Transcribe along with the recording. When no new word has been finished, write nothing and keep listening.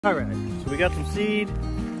All right, so we got some seed,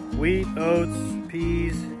 wheat, oats,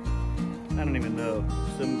 peas, I don't even know,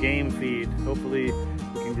 some game feed. Hopefully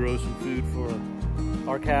we can grow some food for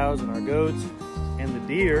our cows and our goats and the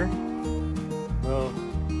deer. Well,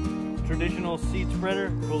 traditional seed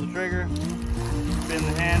spreader, pull the trigger, spin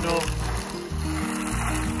the handle,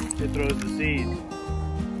 it throws the seed.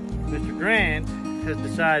 Mr. Grant has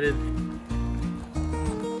decided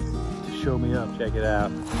to show me up, check it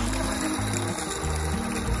out.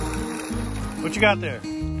 What you got there?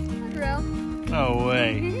 Drill. No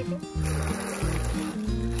way.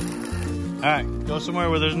 All right, go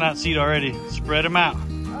somewhere where there's not seed already. Spread them out.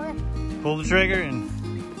 Okay. Pull the trigger and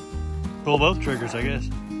pull both triggers, I guess.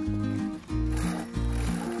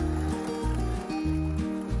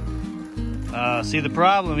 See, the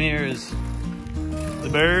problem here is the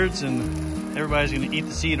birds and everybody's gonna eat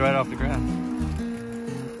the seed right off the ground.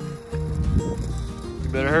 You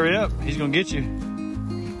better hurry up. He's gonna get you.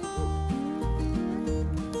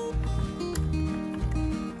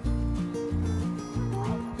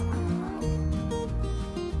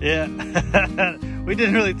 Yeah, we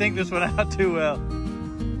didn't really think this one out too well.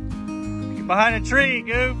 Get behind a tree,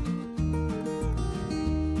 Goof.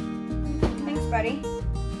 Thanks, buddy.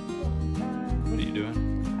 What are you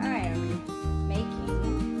doing? I am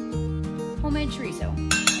making homemade chorizo.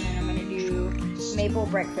 And I'm gonna do maple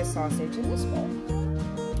breakfast sausage in this bowl.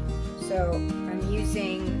 So I'm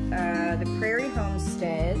using the Prairie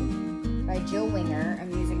Homestead by Jill Winger. I'm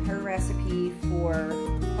using her recipe for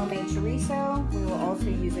homemade chorizo. We will also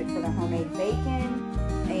use it for the homemade bacon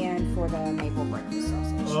and for the maple breakfast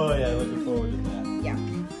sausage. Oh yeah, looking forward to that. Yeah.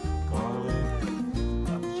 Garlic,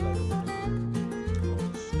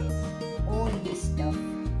 All this stuff.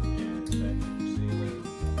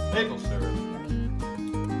 Maple syrup.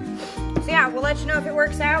 So yeah, we'll let you know if it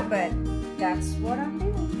works out, but that's what I'm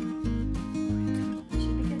doing.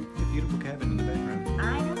 Should be good. The beautiful cabin in the background.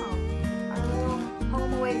 I know. Our little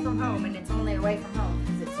home away from home, and it's only away from home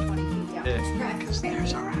because it's 20 feet down. Yeah, because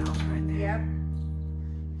there's our house right there. Yep.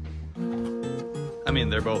 I mean,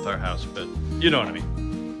 they're both our house, but you know what I mean.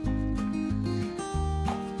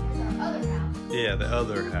 There's our other house. Yeah, the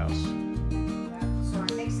other house. Yep. So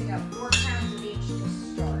I'm mixing up 4 pounds of each to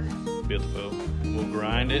start. Beautiful. We'll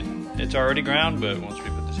grind it. It's already ground, but once we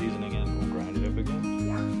put the seasoning